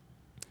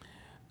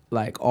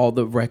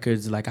the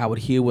records like I would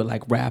hear with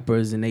like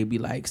rappers and they'd be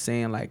like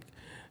saying like,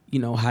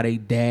 how they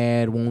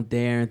dad won't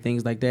there and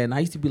things like that. And I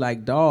used to be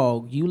like,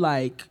 dog, you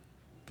like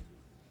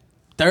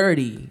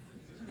 30.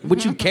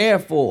 What you care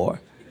for?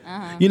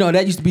 Uh-huh.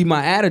 That used to be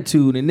my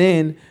attitude. And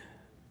then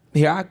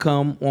here I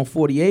come on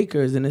 40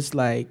 Acres and it's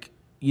like,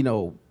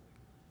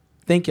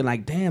 thinking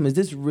like, damn, is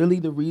this really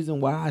the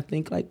reason why I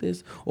think like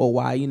this? Or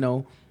why,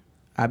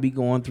 I be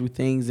going through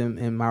things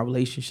in my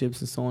relationships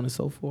and so on and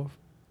so forth.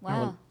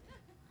 Wow.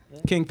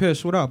 King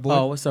Pish, what up, boy?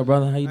 Oh, what's up,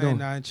 brother? How you doing?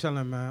 Nah,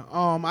 chilling, man.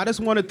 I just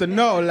wanted to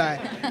know,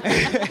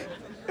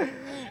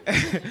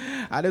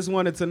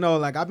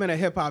 like, I've been a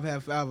hip hop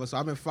head forever, so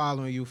I've been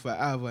following you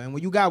forever. And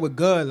when you got with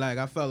Good, like,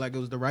 I felt like it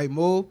was the right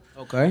move.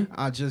 Okay.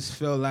 I just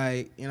feel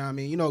like, you know what I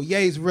mean?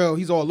 Ye's real.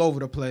 He's all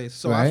over the place.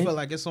 So Right. I feel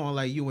like it's on,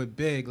 like, you and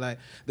Big, like,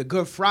 the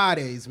Good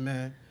Fridays,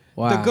 man.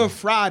 Wow. The Good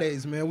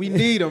Fridays, man. We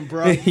need them,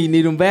 bro. You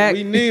need them back?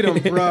 We need them,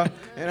 bro. You know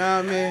what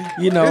I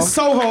mean? know. It's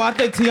Soho. I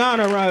think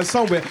Tiana runs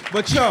somewhere.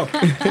 But, yo,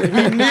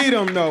 we need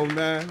them, though,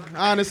 man.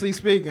 Honestly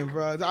speaking,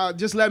 bro.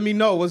 Just let me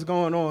know what's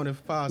going on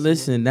if possible.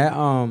 Listen, that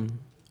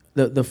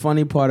the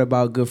funny part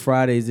about Good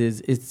Fridays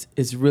is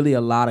it's really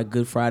a lot of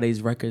Good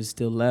Fridays records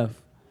still left.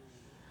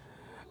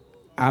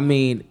 I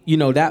mean,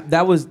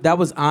 that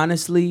was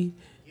honestly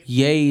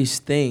Ye's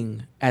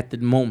thing at the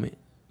moment.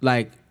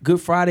 Like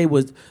Good Friday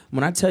was,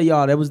 when I tell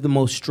y'all that was the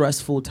most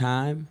stressful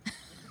time.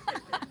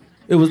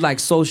 It was like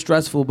so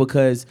stressful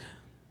because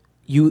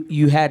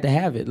you had to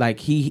have it. Like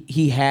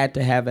he had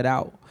to have it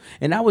out.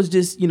 And that was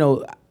just,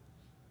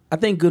 I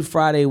think Good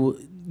Friday,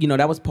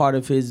 that was part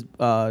of his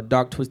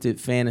Dark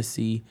Twisted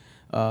Fantasy,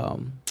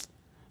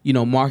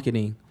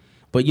 marketing.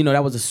 But,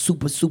 that was a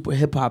super, super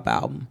hip-hop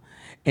album.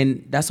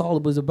 And that's all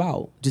it was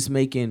about, just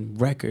making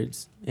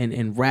records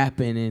and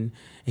rapping.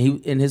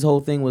 And his whole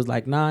thing was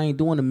like, nah, I ain't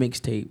doing a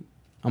mixtape.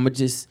 I'm going to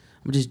just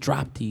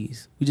drop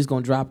these. We just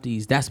going to drop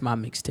these. That's my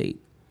mixtape.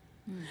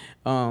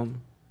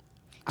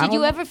 Did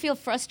you ever feel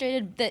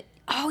frustrated that,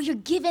 you're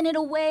giving it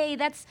away?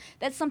 That's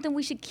something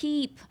we should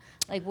keep.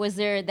 Like, was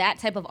there that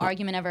type of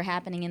argument ever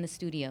happening in the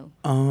studio?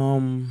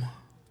 I'm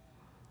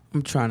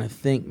trying to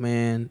think,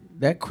 man.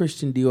 That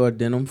Christian Dior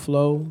denim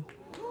flow,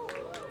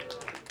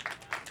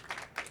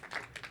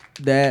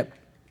 that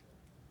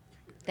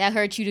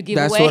hurt you to give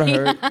away? That sort of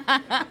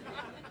hurt.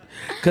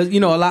 Because,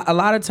 a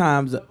lot of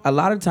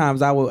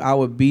times I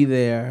would be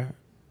there,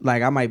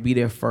 like I might be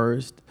there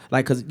first.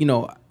 Like, because,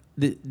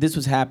 this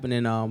was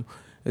happening,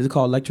 is it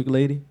called Electric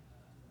Lady?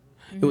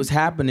 Mm-hmm. It was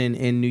happening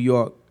in New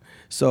York.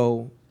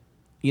 So,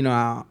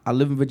 I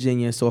live in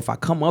Virginia, so if I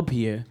come up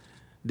here,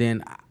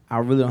 then I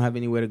really don't have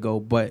anywhere to go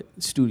but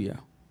studio.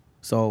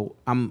 So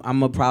I'm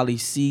gonna probably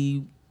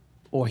see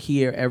or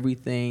hear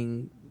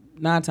everything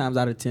 9 times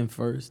out of 10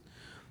 first.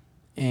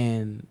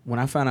 And when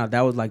I found out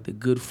that was like the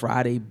Good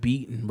Friday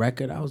beat and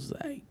record, I was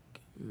like,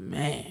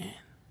 man,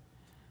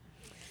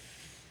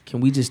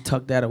 can we just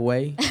tuck that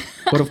away?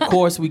 But of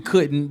course we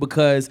couldn't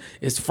because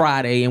it's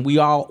Friday and we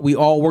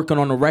all working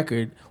on the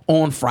record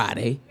on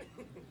Friday.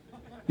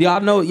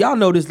 Y'all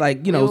know this,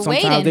 like, sometimes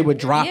waiting. they were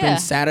dropping Yeah.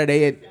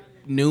 Saturday at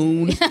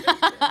noon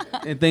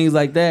and things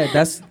like that.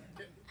 That's,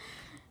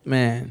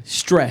 man,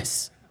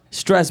 stress,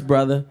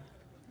 brother.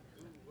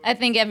 I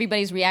think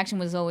everybody's reaction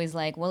was always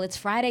like, well, it's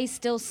Friday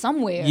still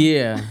somewhere.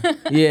 Yeah,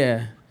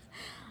 yeah.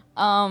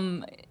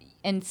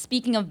 And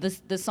speaking of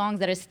the songs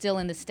that are still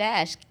in the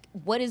stash,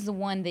 what is the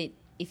one that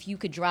if you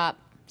could drop,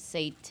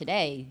 say,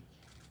 today,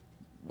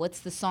 what's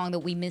the song that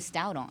we missed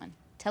out on?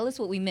 Tell us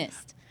what we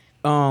missed.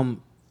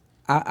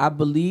 I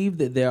believe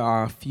that there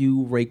are a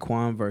few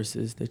Raekwon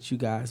verses that you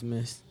guys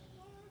missed.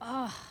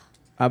 Oh.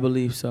 I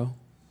believe so.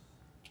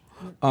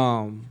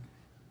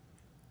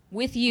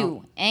 With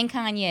you and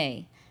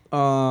Kanye.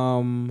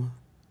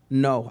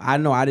 No, I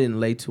know I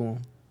didn't lay to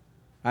him.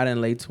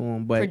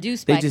 But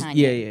Produced they by just,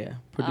 Kanye. Yeah,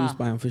 produced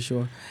by him for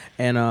sure.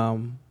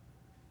 And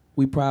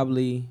we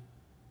probably,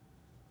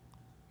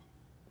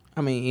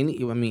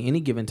 any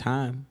given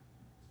time,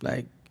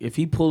 like if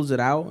he pulls it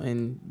out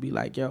and be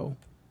like, yo,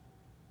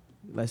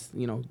 let's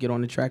get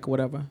on the track or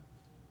whatever.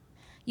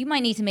 You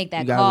might need to make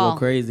that You guys call. go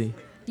crazy.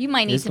 You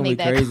might need It's to gonna make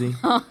be that crazy.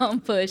 call,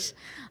 Push.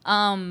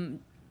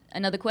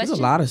 Another question? There's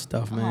a lot of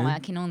stuff, man. Oh, I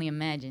can only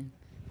imagine.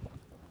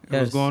 Hey,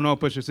 what's going on,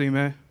 Pusha T,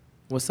 man?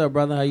 What's up,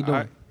 brother? How you doing?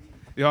 All right.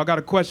 Yo, I got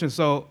a question.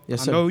 So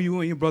Yes, I sir. know you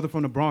and your brother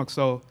from the Bronx,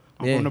 so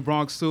I'm Yeah. from the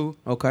Bronx too.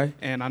 Okay.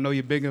 And I know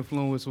your big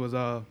influence was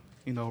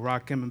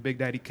Rakim and Big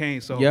Daddy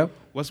Kane. So Yep.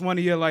 what's one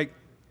of your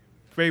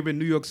favorite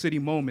New York City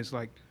moments?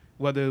 Like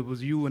whether it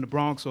was you in the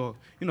Bronx or,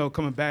 you know,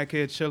 coming back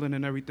here, chilling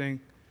and everything?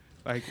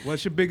 Like,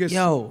 what's your biggest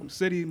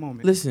city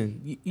moment?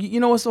 Listen, you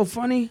know what's so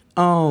funny?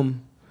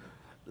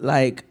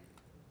 Like,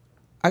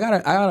 I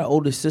got an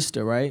older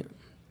sister, right?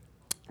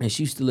 And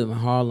she used to live in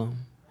Harlem.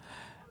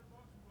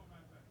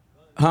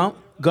 Huh?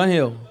 Gun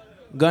Hill.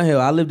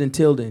 I lived in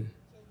Tilden.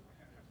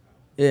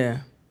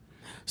 Yeah.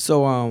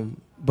 So,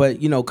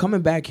 but, you know,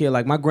 coming back here,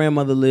 like my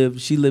grandmother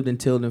she lived in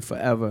Tilden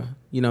forever.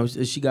 You know,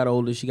 she got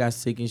older, she got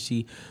sick, and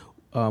she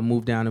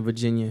moved down to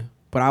Virginia.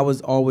 But I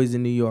was always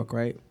in New York,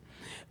 right?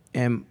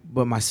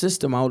 But my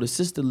older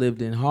sister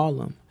lived in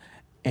Harlem.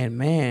 And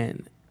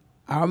man,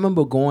 I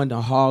remember going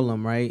to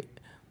Harlem, right?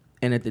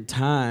 And at the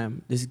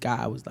time, this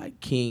guy was like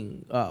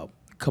King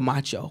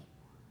Camacho.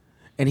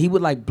 And he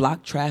would like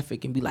block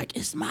traffic and be like,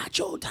 it's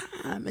macho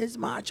time.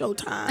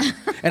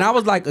 And I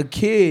was like a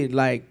kid,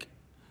 like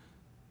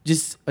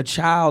just a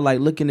child, like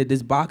looking at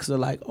this boxer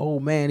like, oh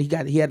man,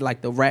 he had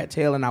like the rat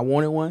tail and I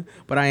wanted one,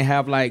 but I ain't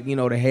have like, you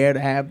know, the hair to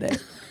have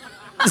that.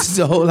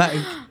 So like,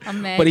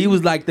 but he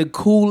was like the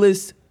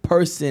coolest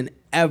person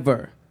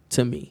ever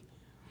to me.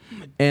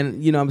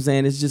 And you know what I'm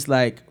saying? It's just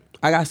like,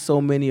 I got so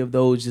many of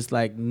those just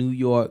like New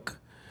York,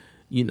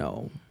 you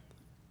know,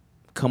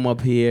 come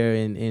up here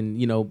and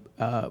you know,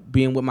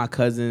 being with my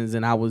cousins,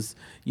 and I was,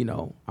 you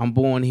know, I'm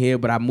born here,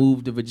 but I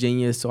moved to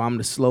Virginia, so I'm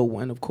the slow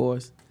one, of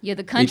course. You're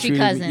the country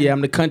cousin. Yeah,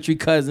 I'm the country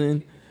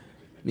cousin.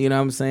 You know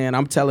what I'm saying?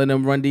 I'm telling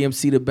them Run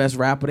DMC the best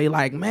rapper. They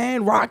like,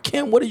 man,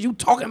 Rakim, what are you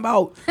talking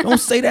about? Don't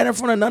say that in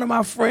front of none of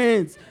my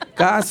friends.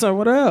 Godson,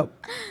 what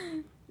up?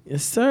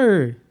 Yes,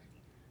 sir.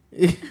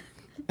 All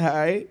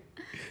right.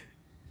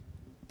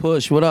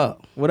 Push, what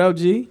up? What up,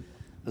 G?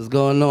 What's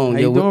going on? How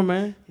you doing,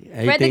 man?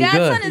 Fred the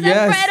Godson? Is that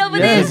Yes, Fred over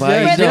yes, there?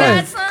 yes, Fred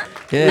yes. the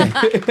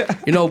Godson? Yeah.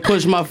 You know,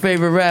 Push my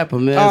favorite rapper,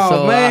 man. Oh,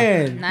 so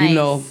man. Nice. You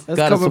know, That's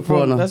gotta coming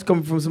support him. That's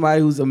coming from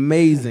somebody who's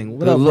amazing.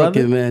 What Good up,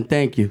 looking, brother? man.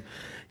 Thank you.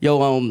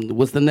 Yo,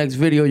 what's the next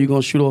video you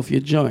gonna shoot off your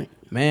joint?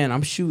 Man,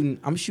 I'm shooting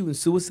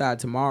Suicide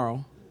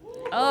tomorrow.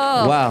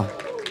 Oh. Wow.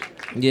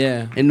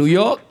 Yeah. In New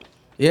York?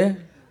 Yeah.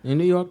 In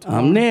New York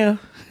tomorrow. I'm there.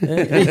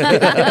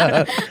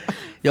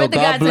 Yo, Fred the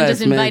God Godson bless,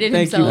 just man. invited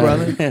Thank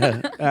himself. you,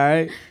 brother. All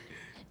right.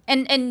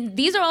 And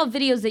these are all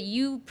videos that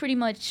you pretty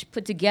much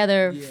put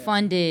together,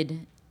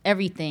 funded,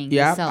 everything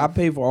Yeah, yourself. I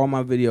pay for all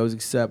my videos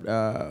except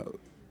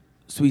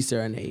Sweet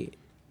Serenade.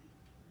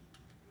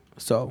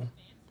 So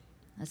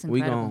That's we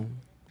incredible.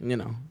 gon', you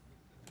know,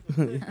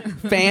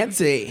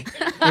 fancy.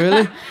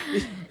 Really?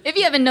 If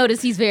you haven't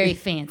noticed, he's very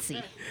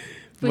fancy.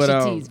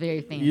 Pusha T is very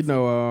fancy. You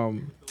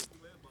know,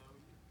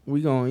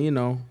 we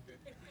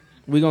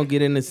gonna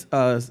get in this.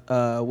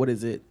 What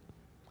is it?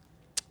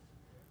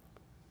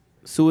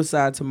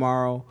 Suicide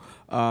tomorrow.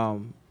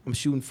 I'm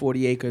shooting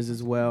 40 Acres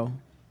as well,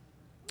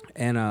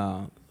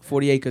 and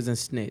 40 Acres and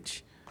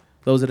Snitch.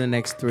 Those are the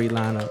next 3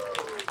 lineup.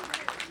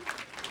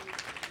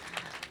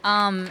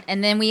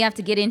 And then we have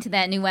to get into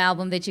that new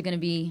album that you're going to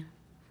be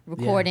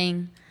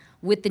recording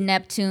with the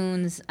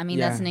Neptunes. I mean,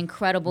 that's an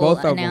incredible Both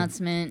of 'em.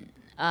 announcement.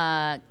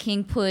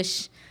 King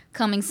Push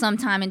coming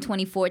sometime in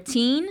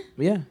 2014.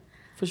 Yeah,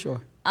 for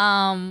sure.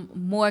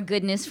 More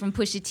goodness from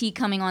Pusha T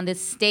coming on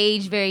this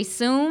stage very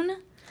soon.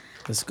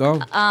 Let's go.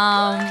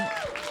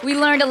 We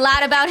learned a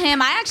lot about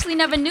him. I actually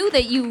never knew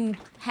that you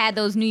had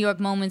those New York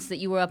moments that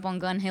you were up on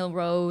Gun Hill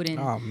Road. And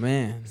Oh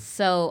man.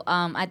 so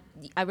I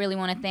really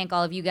want to thank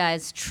all of you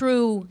guys,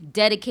 true,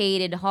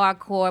 dedicated,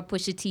 hardcore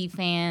Pusha T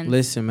fans.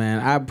 Listen, man,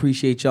 I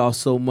appreciate y'all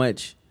so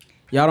much.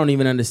 Y'all don't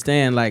even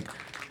understand, like,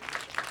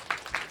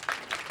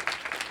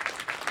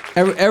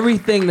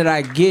 everything that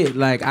I get,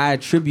 like, I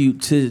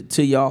attribute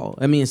to y'all.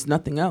 I mean, it's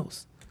nothing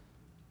else.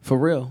 For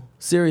real.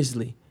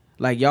 Seriously.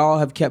 Like, y'all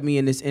have kept me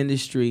in this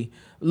industry.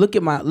 Look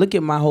at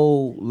my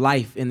whole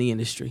life in the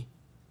industry.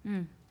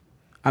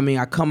 I mean,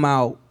 I come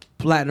out,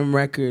 platinum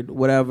record,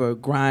 whatever,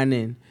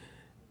 grinding.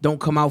 Don't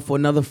come out for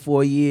another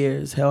 4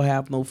 years. Hell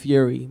Have No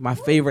Fury. My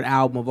favorite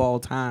album of all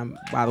time,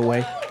 by the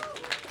way.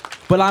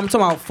 But I'm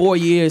talking about 4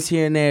 years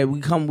here and there. We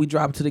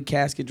drop to the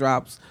casket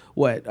drops,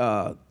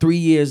 3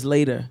 years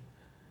later.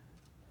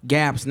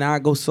 Gaps. Now I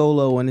go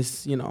solo, and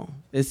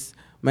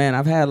man,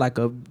 I've had like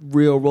a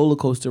real roller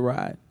coaster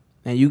ride.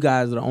 And you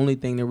guys are the only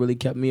thing that really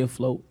kept me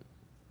afloat.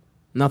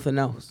 Nothing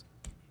else.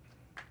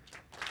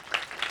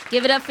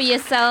 Give it up for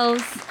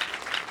yourselves.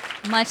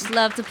 Much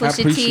love to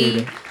Pusha appreciate T.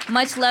 it.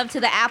 Much love to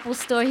the Apple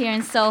Store here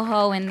in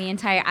Soho and the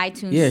entire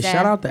iTunes Yeah, staff.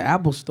 shout out the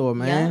Apple Store,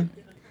 man.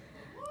 Yeah.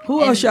 Who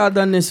And- else y'all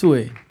done this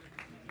with?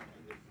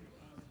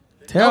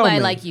 Tell Nobody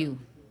me. like you.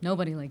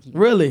 Nobody like you.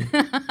 Really?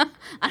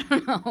 I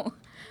don't know.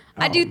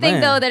 I Oh, do think,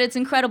 man. though, that it's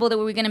incredible that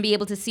we're going to be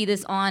able to see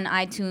this on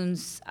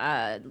iTunes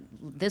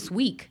this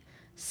week.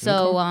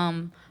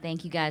 So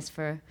thank you guys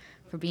for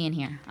being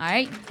here. All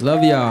right?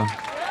 Love y'all.